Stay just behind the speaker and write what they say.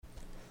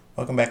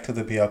Welcome back to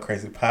the BL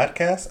Crazy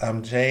Podcast.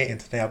 I'm Jay, and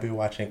today I'll be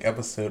watching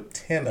episode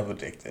 10 of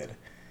Addicted.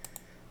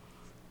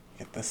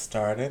 Get this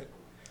started.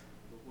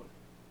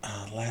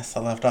 Last I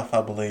left off,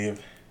 I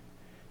believe,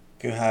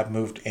 Guhab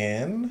moved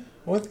in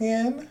with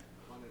Yin.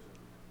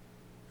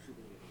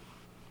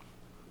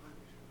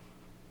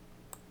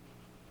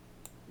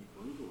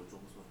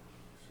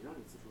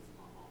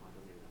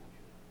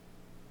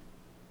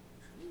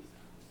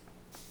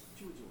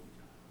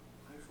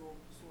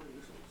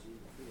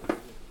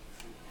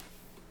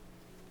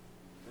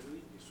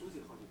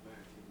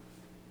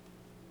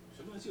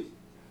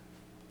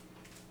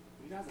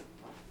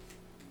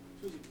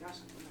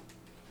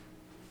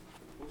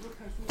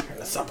 Turn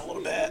this up a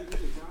little bit.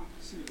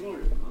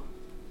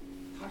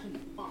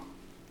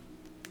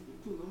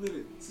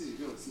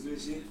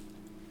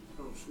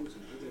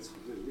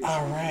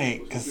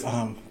 Alright, because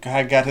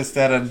guy got his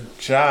dad a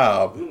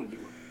job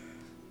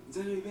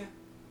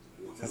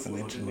as an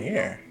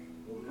engineer.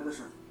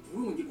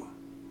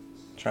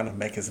 Trying to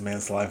make his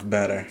man's life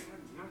better.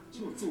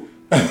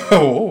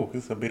 Oh,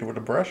 he's a beater with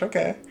a brush,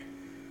 okay.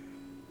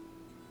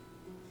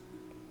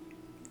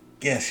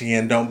 Yes,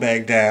 Yin, don't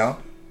back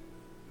down.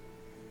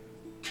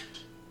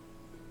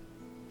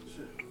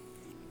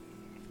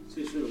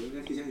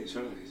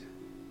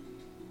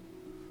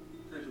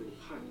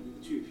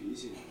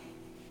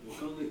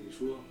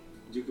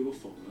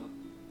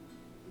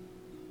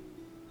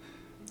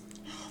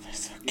 Oh, they're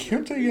so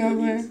cute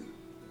together.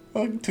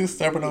 Like two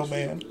stubborn old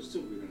men.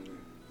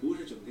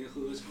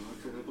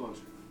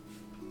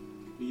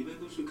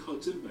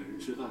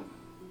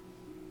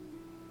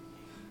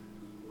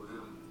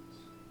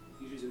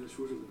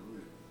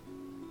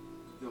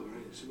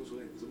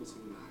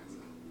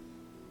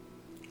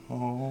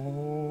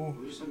 Oh.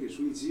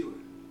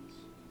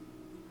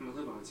 让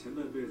他把前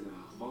半辈子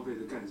荒废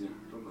的干劲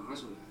都拿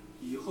出来，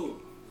以后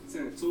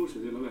在邹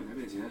氏这老板娘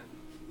面前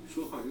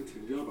说话就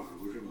挺着板，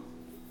不是吗？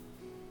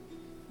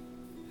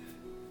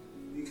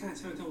你看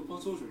前两天我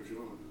帮邹氏的时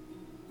候，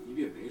你不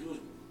也没说什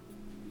么吗？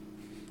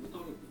怎么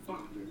到了你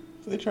爸这儿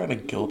What are they trying to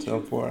guilt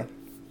him for?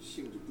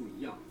 性质不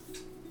一样，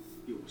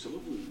有什么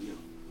不一样？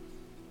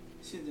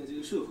现在这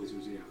个社会就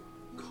这样，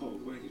靠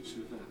关系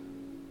吃饭。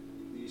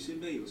你身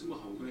边有这么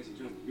好关系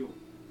让你用，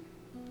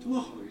多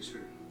好一事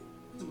儿，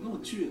怎么那么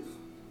倔呢？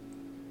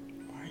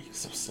 Why are you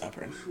so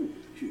stubborn?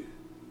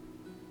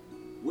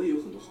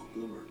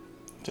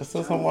 Just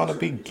doesn't want to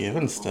be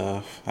given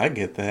stuff. I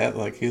get that.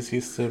 Like, he's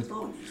used to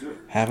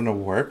having to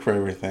work for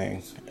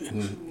everything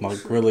and,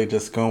 like, really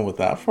just going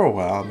without for a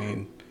while. I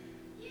mean,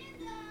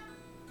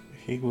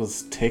 he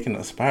was taking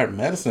aspired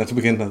medicine at the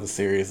beginning of the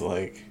series.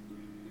 Like,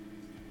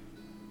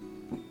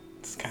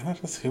 it's kind of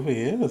just who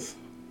he is.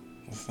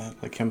 It's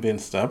not like him being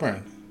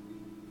stubborn.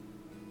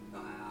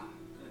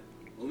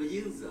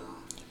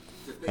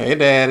 Hey,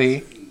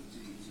 Daddy.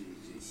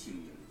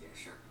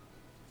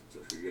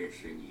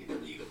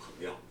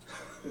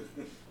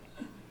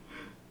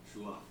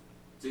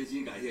 真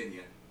心感谢你，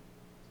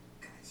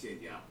感谢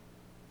你啊，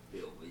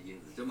对我们英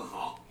子这么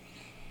好。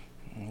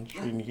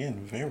Treating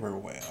Yin very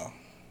well.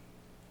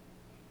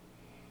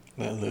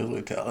 Let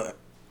Lily tell it.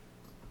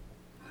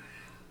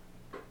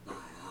 哎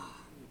呀，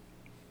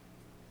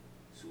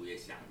叔也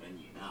想着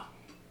你呢，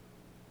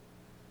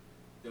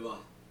对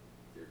吧？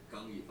这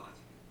刚一发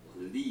钱，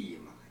我立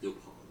马就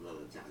跑到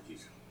了家具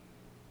城，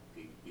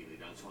给你订了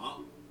张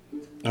床。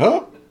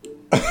Oh?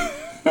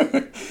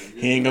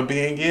 He ain't gonna be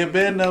in your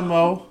bed no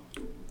more.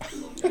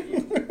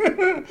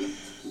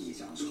 一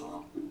张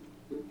床，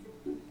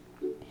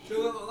这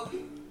回好了。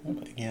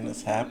Yin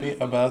is happy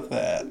about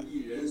that.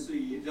 一人睡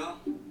一张，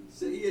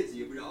谁也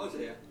挤不着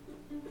谁。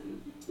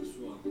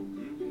说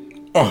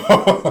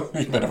，Oh,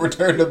 you better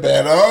return to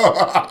bed. Oh,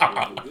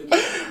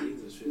 英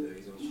子睡在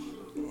一张床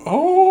上。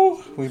oh,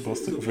 we both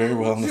sleep very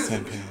well in the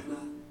same bed.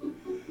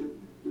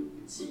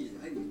 既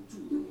然你住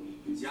在我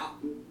们家，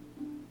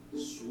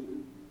叔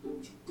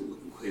就不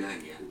能亏待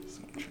你。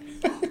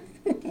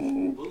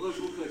甭和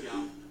叔客气啊，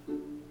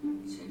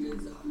前阵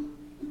子啊，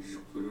手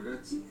头有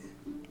点紧，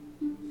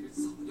这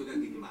早就该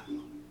给你买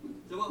了，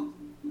对吧？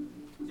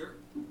今儿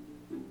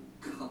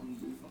刚一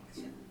发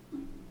现，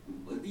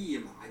我立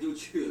马就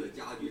去了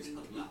家具城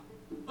了。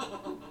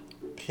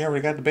He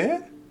already got the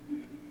bed?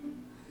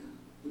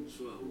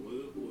 说，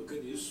我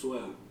跟您说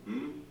呀，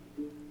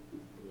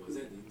我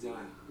在您家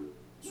呀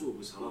住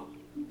不长，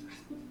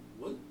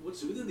我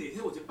指不定哪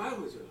天我就搬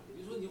回去了。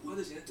你说您花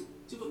的钱，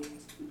这不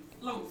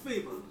浪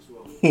费吗？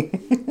说。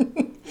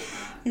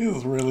He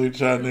was really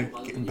trying to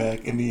get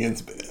back in the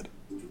Yin's bed.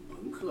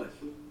 甭客气。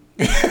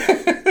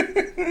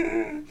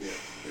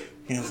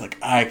He was like,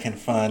 I can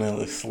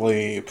finally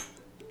sleep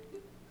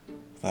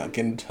without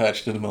getting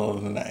touched in the middle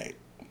of the night.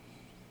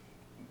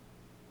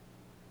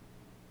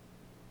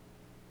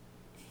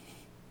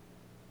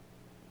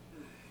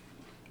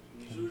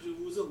 你说这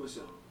屋这么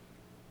小，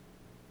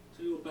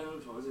这又搬张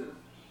床进来，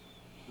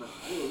哪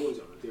还有落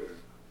脚的地儿？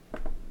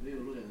没有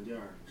落脚的地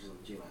儿是怎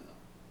么进来的？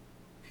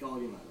飘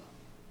进来的。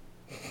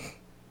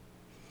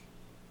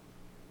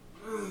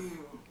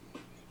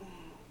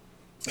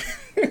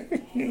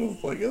He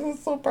was like, this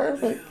is so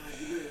perfect.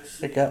 一个人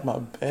I got my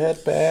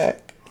bed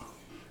back.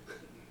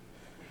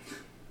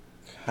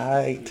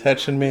 Kai ain't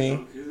touching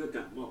me. 平时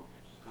感冒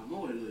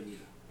我也乐意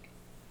的。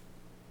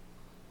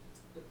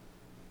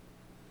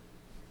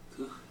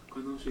得，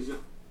关灯睡觉。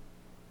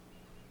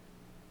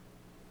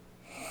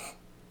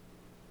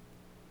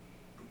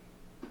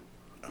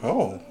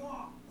Oh.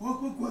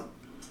 滚！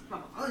干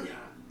嘛呢你？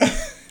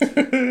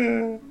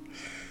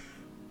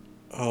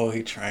 Oh,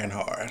 he trying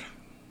hard.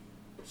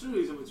 至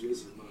于这么绝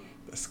情吗？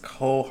 This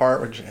cold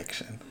heart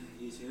rejection.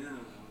 以前啊，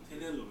我天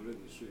天搂着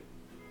你睡，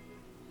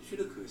你睡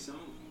得可香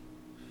了。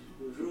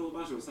有时候我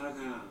把手撒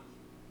开啊，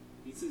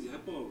你自己还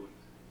抱过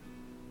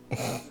来。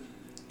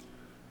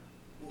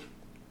我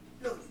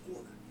让你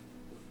过来，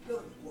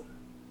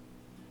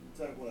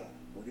再过来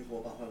我就和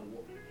我爸换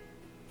窝。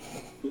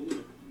不不。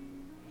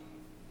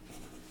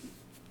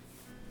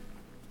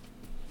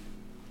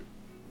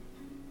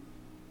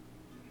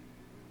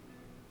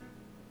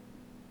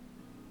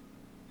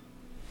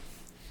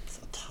It's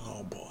a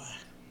tall boy.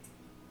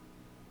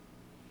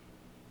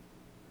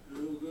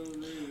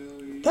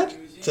 That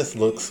just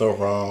looks so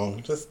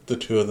wrong. Just the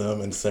two of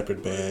them in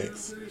separate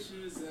bags.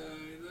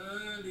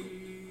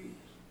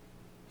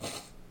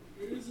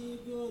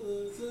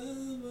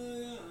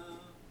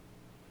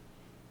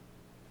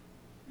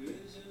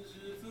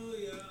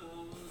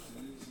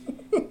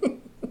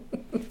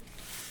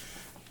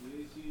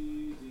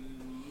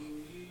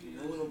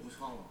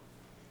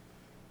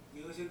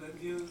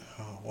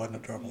 Oh, what an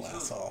adorable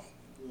asshole.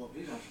 我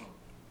没啥唱。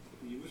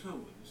 你不唱我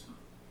就唱。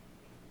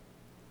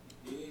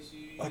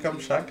 Like, I'm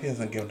shocked he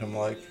hasn't given him,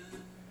 like,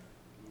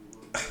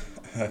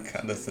 a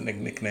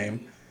condescending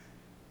nickname.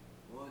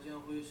 我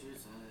将会是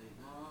在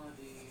哪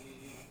里？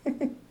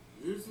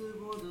日子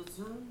过得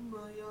怎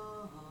么样？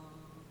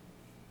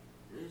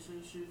人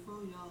生是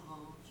否要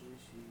珍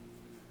惜？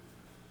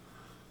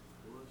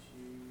或许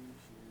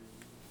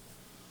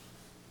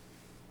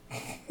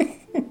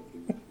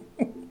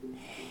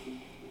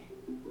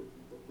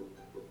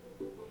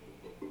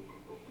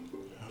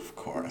Of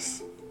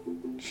course.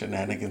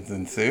 Shenanigans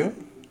ensue.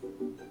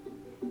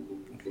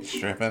 He's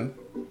stripping.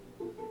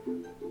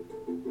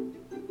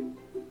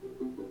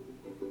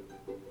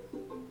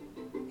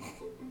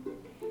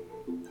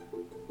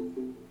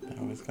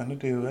 Now he's gonna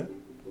do it.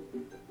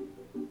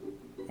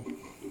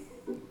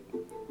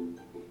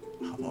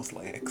 Oh, those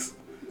legs.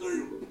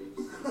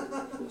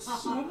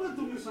 什么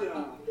东西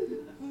啊？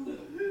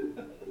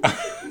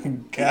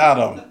 Got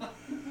him.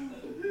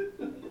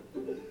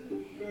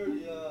 这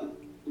里啊，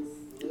死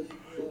了一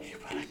个。 He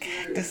put a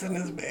cactus in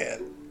his bed.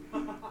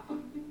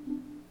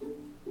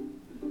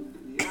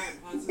 你爱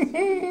怕自己被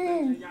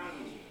人压上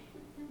去，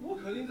我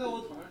肯定在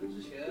我躺上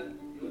之前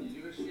有你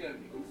这个试验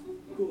品。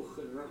够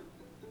狠啊！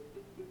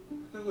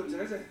快给我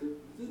摘摘，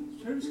这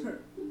全是刺儿，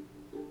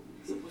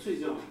怎么睡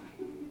觉啊？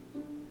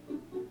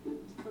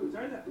快给我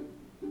摘摘！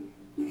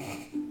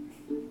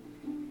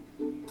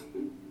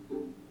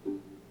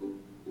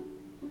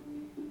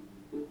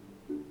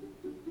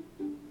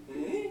哎，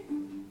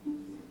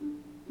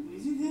你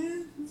今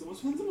天怎么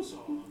穿这么少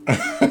啊？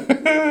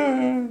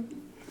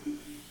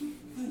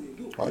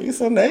 Why are you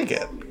so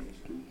naked?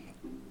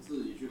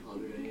 自己去考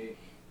虑原因，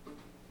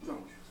转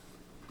过去。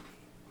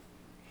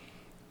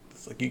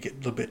 It's like you get a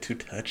little bit too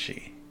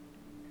touchy.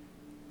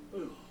 哎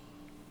呦，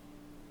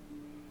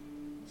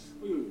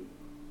哎呦，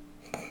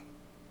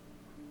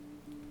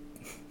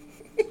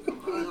干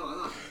嘛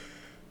呢？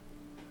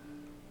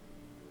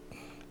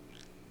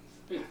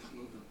哎呀，疼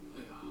疼，哎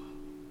呀，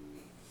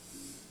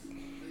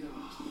哎呀。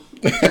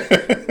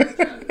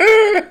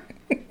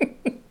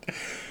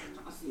打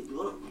死你得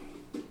了！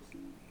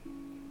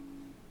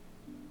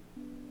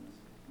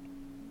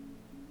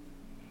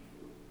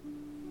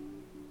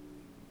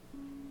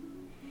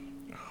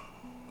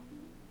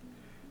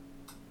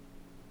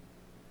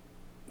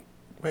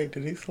 Wait,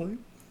 did he sleep?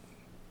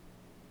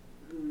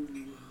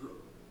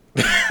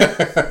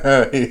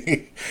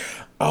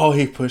 Oh,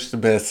 he pushed the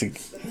bed.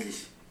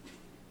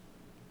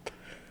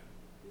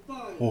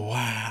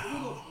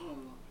 Wow.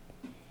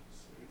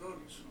 谁到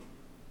你说？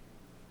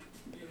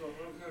你好好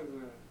看看，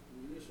你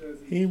这摔自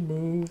己。 He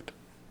moved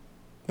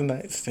the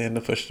nightstand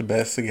to push the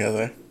beds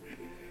together.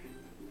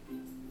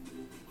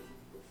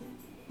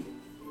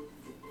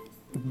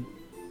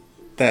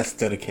 That's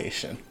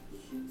dedication.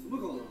 怎么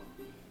搞的？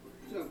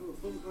这俩给我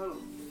分开了。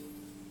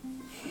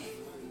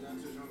你家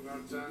这上边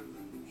粘的，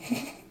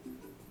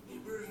你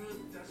不是说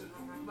你家这上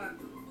边慢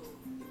的吗？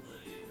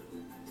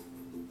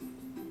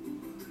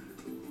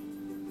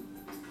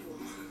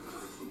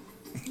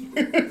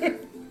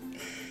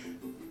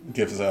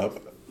 Gives up.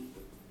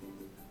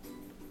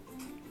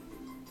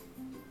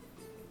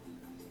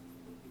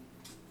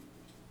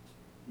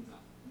 你咋？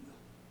你咋？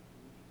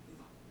你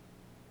咋？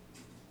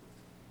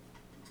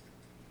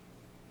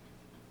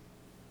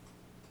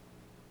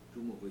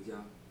周末回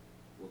家，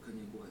我看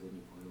见郭海的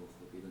女朋友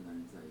和别的男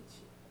人在一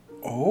起，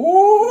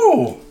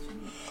 Oh.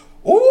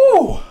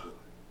 Oh.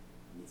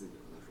 你自己和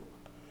他说吧。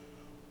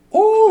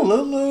 Oh,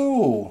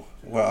 Lulu.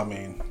 Well, I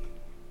mean,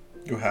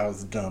 your house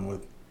is done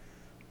with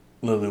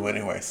Lulu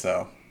anyway,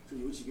 so. 这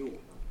游戏给我的，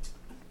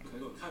可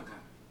给我看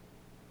看。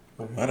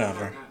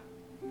Whatever.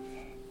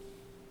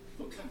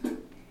 我看看，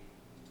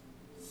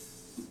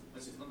把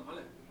纸条拿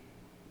来。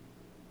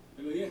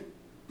那个叶，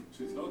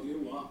纸条给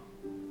我。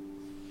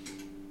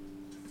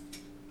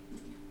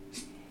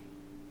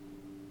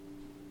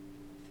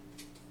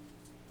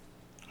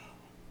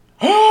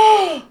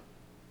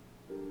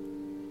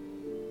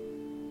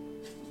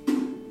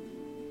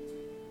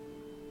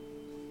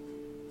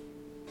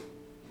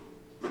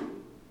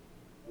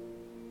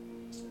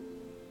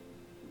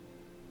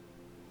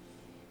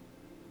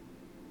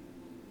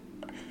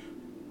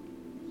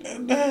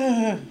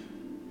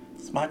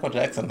It's Michael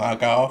Jackson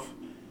knockoff.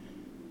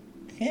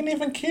 He ain't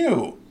even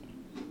cute.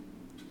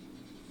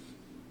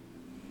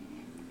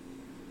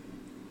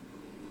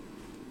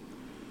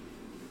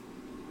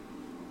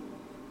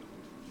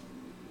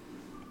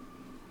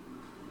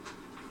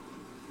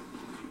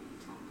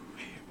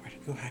 Where'd you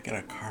go? I get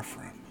a car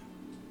from?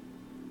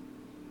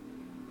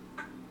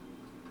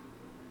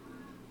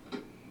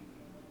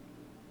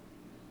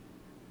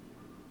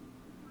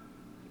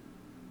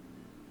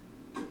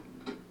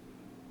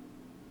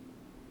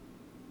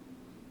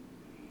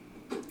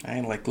 I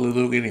ain't like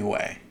Lulu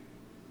anyway.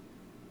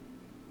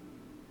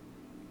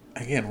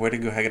 Again, where to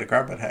go? I get a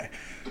car, but hey.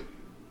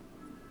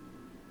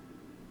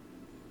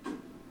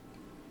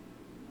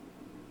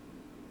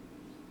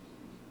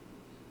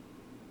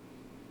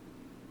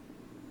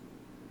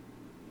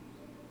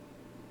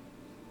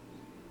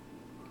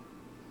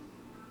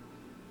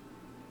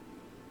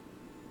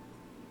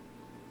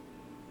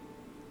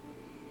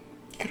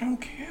 I don't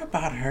care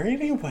about her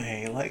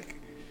anyway. Like,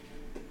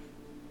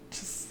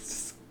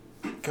 just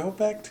go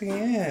back to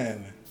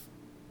Yen.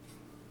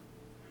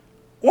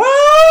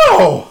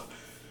 Wow!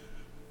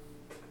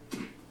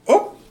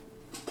 Oh!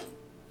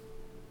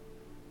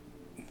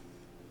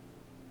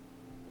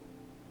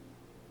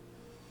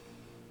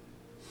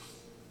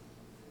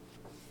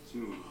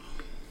金武，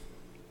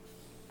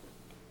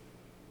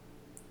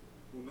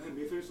我们还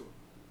没分手。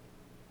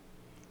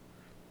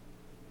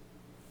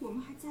我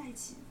们还在一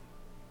起呢，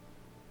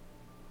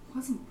我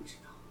怎么不知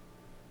道？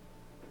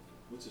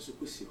我只是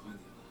不喜欢你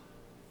了。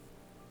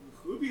你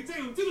何必再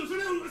用这种事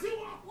来恶心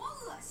我？我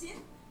恶心？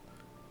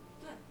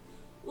对，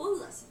我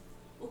恶心。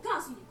我告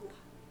诉你，顾海，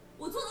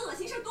我做的恶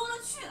心事多了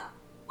去了。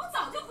我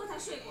早就和他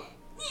睡过了。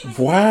你以为你？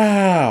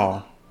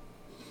 Wow!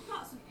 我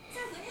告诉你，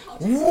在和你好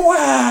之前，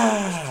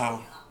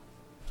 Wow!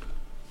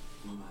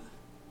 我完了。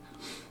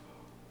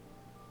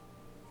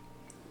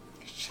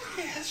 She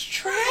is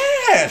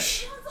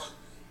trash! 不要走，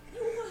你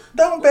误会了。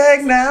 Don't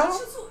beg now!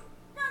 吃醋，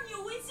让你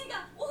有危机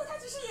感。我和他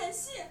只是演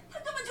戏，他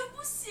根本就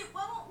不喜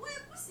欢我，我也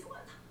不喜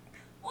欢他。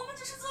我们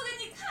只是做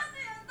给你看的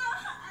呀，大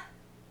海。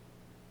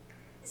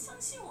你相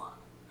信我，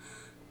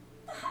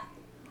大海。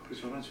回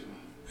床上去吧，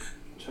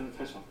穿的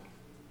太少了。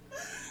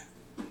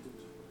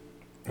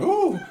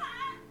 Ooh!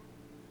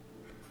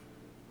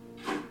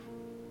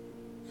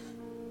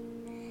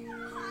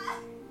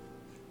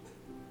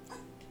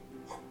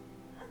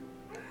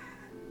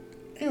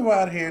 You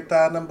out here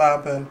thotting and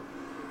bopping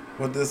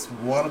with this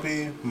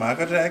wannabe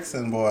Michael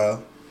Jackson boy.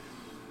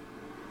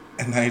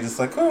 And now you're just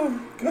like, oh,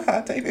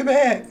 God, take me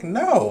back.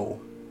 No.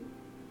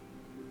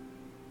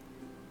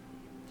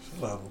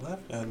 Should have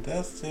left that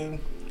Dustin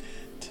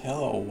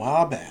Tell a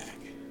while back.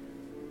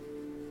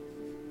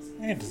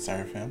 They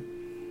deserve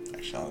him.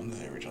 Actually, I don't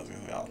deserve each other.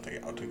 I don't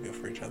think y'all too good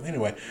for each other.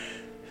 Anyway,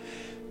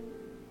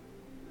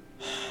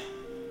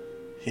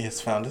 he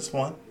has found his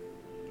one.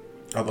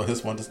 Although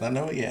his one does not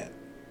know it yet.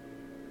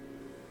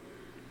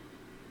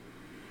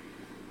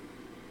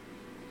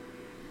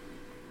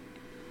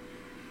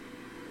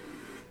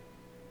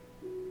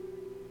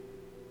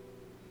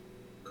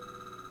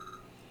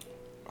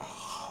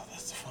 Oh,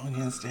 that's the phone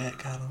his dad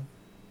got him.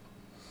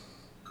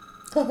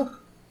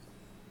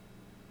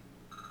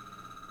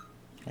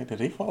 Hey, did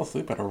he fall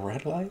asleep at a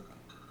red light?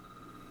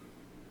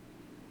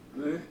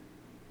 喂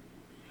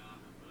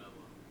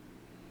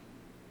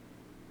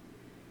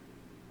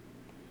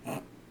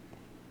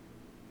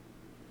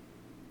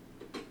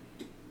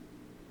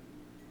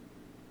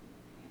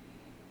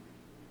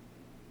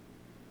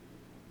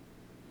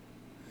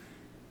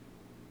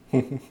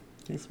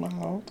，He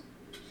smiled.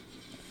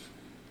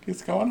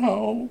 He's going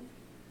home.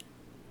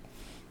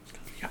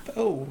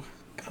 Go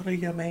to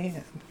your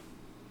man.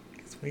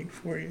 He's waiting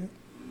for you.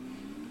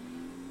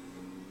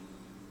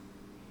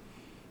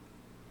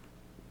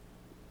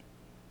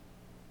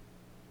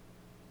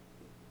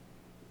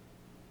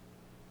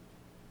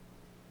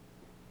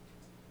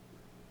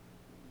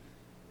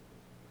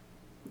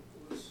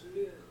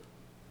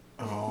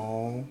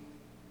 Oh.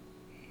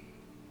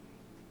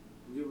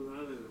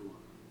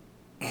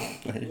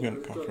 Are you gonna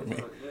comfort me?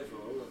 "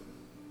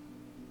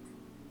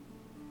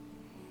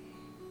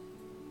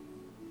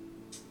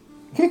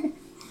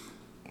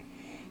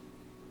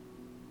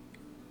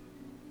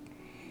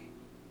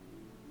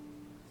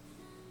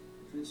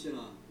生气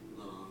了，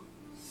大郎？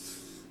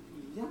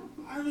你丫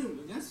不安慰我，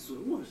你还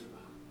损我是吧？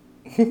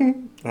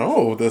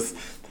 Oh, this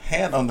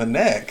hand on the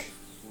neck.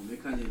 我没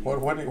看见你。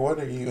 What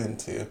are you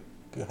into?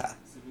 God.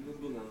 怎么能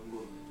不难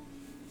过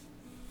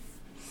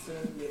？3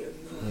年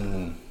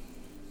了。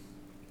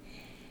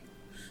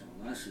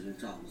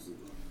丈夫资格。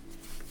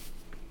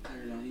但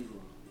是良心说，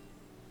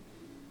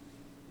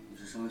你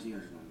是伤心还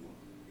是难过？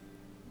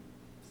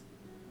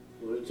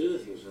我是真的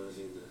挺伤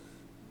心的。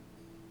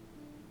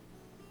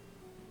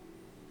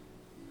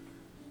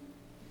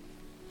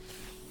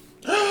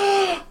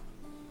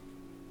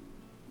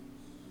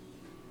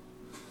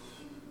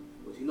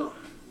我听到了。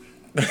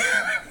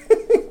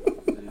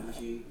你的良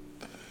心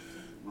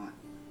骂你。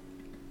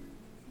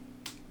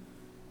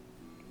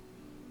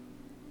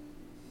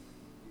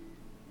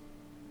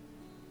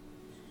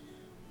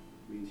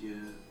明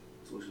天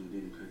左省的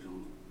店里开张了，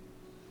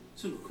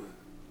这么快？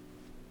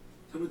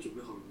他们准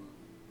备好了吗？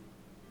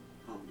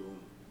差不多了。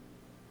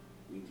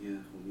明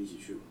天我们一起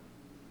去吧。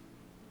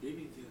别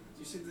明天了，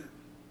就现在吧，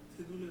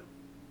天都亮。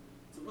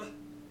走吧。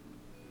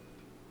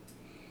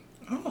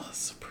 Oh,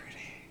 so pretty.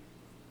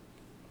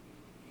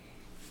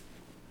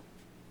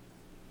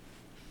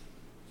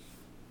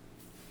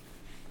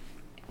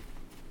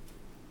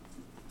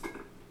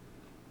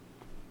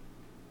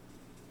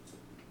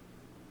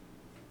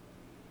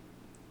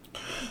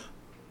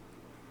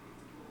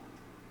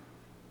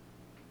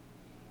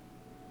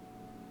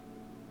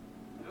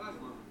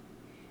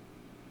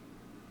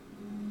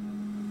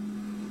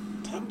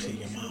 Talk to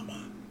your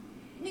mama.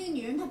 那个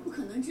女人她不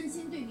可能真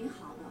心对你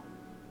好的，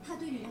她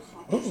对你的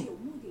好都是有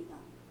目的的。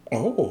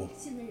 Oh.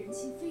 现在人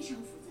心非常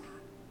复杂。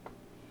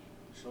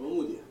什么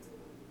目的？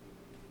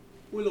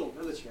为了我们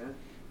家的钱，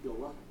有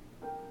吗？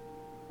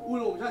为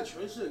了我们家的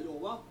权势，有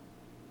吗？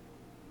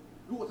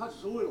如果他只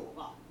是为了我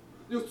爸，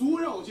那就足够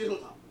让我接受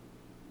他。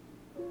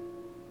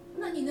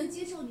那你能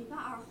接受你爸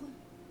二婚，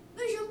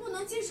为什么不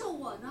能接受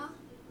我呢？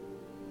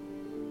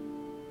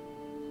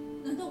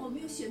难道我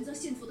没有选择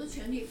幸福的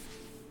权利？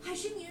还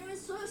是你认为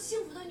所有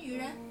幸福的女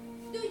人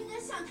都应该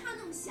像她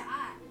那么狭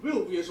隘？没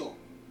有不接受，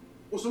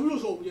我什么时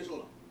候说我不接受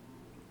了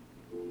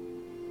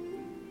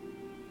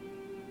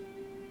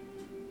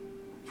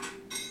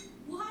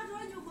？5号桌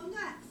就馄饨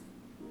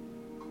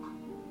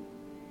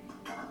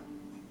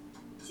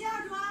，7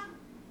号桌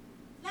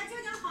来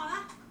这就好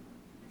了。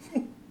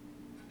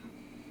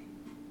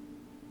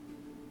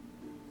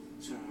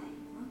婶儿，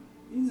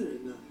英子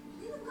人呢？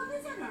你怎么刚才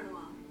在这儿呢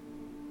吗？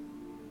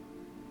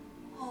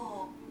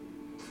哦，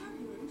他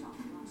以为找什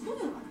么？出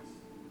去了吧？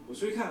我出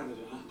去看看他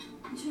去啊。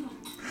你去吧。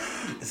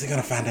 Is he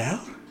gonna find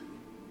out?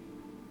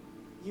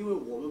 因为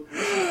我们不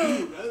是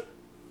路人。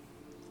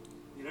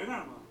你来干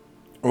什么？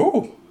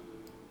 Oh. 跟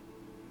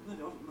他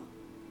聊什么呢？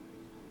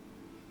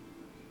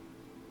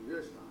你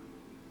认识他？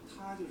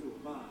他就是我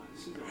爸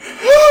新找的。 Oh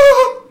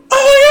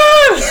my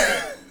god!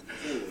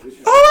 在我这圈，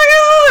 Oh my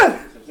god!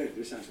 很快你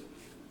就下手了。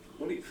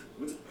往里看，我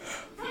们走。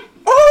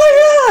 Oh my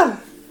god!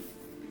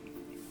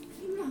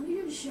 你们两个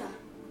认识？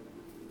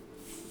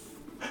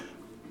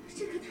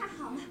这可太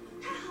好了，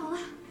太好了！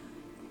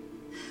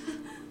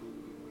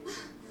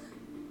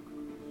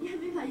你还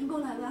没反应过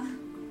来吧？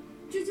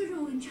这就是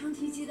我跟你常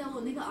提及的我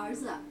那个儿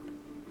子。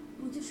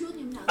我就说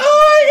你们两个 Oh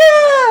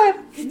my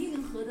god! 肯定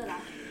能合得来。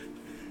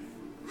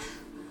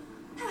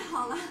太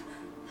好了！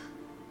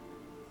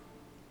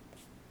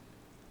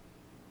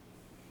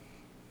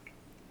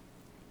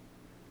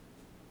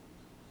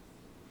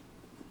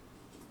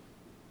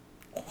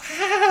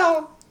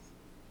 Wow.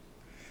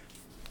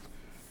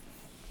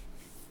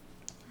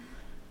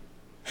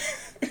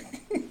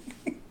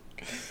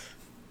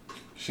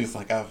 She's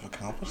like, I've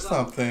accomplished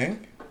something.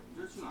 你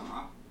这是去哪儿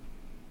啊？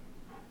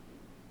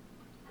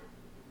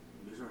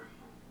没事儿。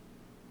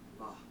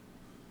爸，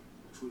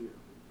出去。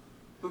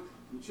不是，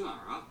你去哪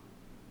儿啊？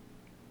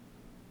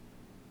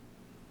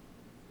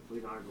回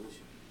去拿点东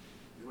西，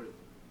一会儿就回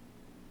来。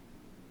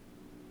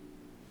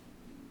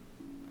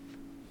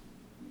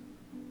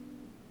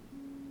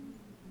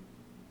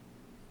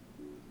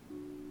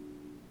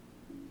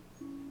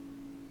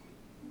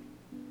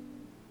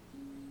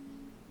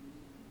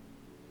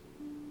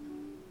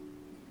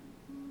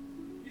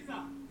英子，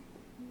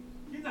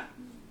英子，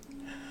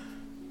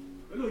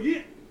老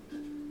姨，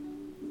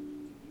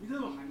你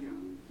怎么喊你啊？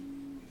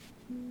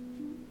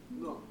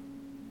乐，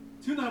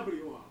听他不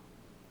理我。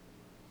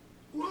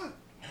滚！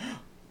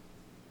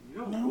你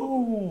让我滚， No.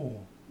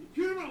 你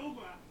凭什么让我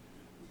滚？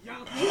你丫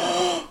个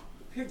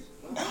骗你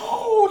了！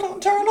 No, don't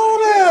turn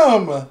on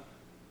him.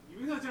 你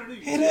为啥这样的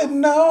语 He 气？ didn't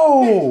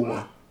know.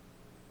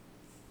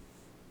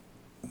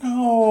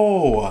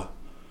 No.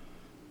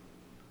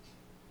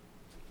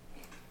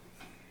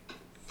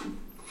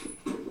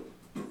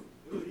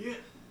 刘老姨，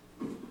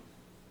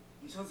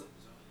你想怎么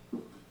着？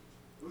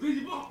我对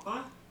你不好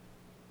吗？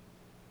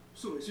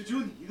受委屈只有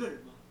你一个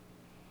人吗？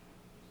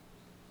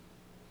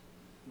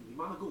你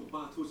妈跟我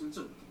爸偷生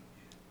这么多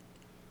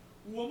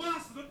年，我妈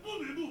死的不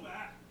明不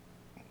白，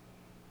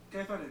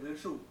该犯的人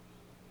是我，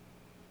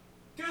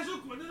该说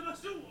滚的他妈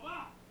是我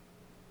爸。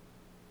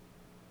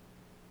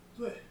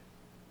对，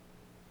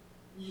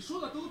你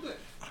说的都对。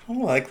 I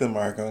don't like them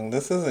arguing.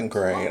 This isn't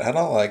great. I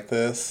don't like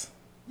this.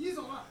 你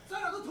走了，咱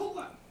俩都痛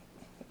快。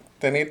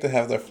 They need to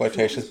have their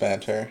flirtatious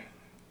banter.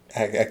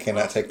 I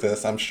cannot take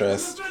this. I'm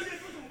stressed. 站起来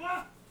不走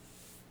吗？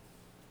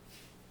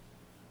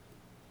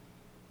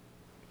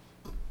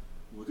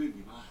我对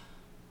你妈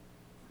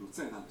有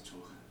再大的仇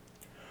恨，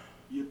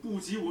也不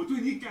及我对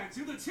你感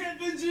情的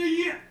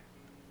1/1000。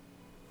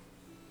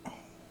哎，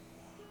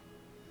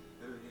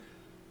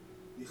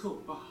你恨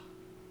我爸，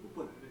我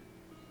不难为，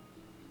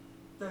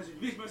但是你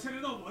为什么要牵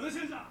连到我的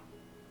身上？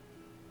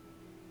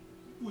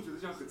你不觉得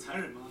这样很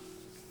残忍吗？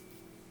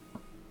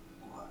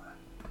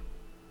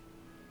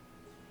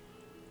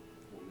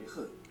我没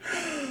恨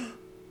你，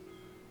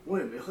我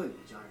也没恨你的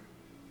家人，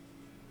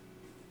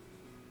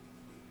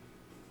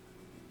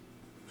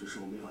只是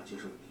我没法接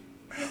受你，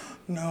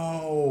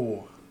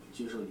 No.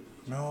 接受你，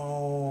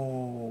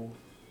 No.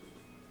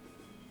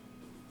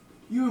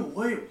 因为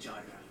我也有家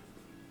人。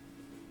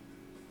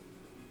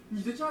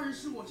你的家人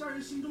是我家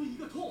人心中一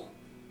个痛。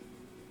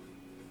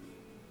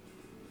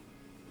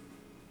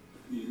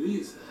你的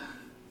意思，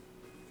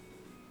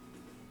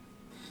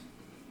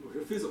我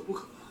这非走不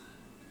可。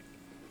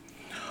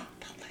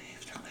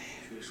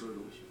非说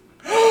容许。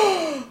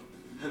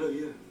海乐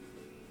一，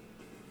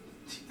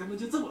你他妈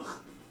就这么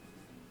狠？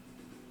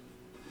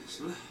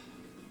行了，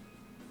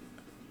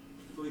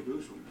东西不用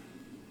说了，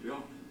不要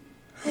了。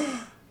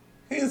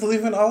He's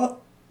leaving all.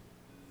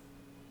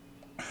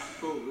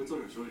 帮我跟邹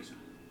婶说一声，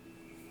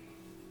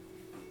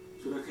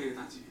说他开个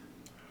大吉。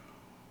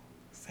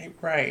This ain't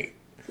right.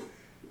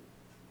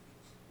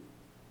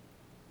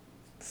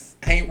 This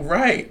ain't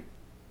right.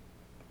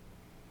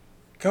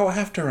 Go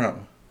after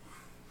him.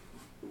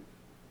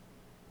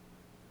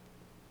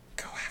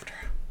 Go after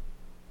him.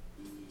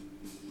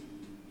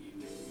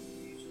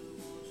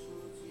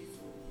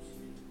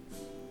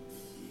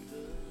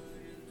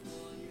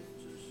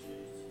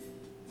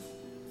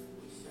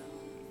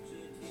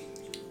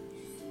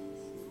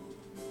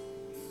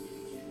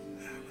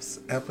 That was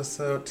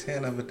episode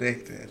 10 of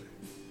Addicted.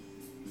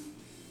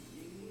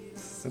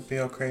 This is the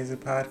Bill Crazy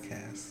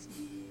Podcast.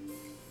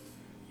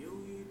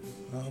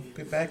 I'll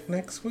be back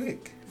next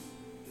week.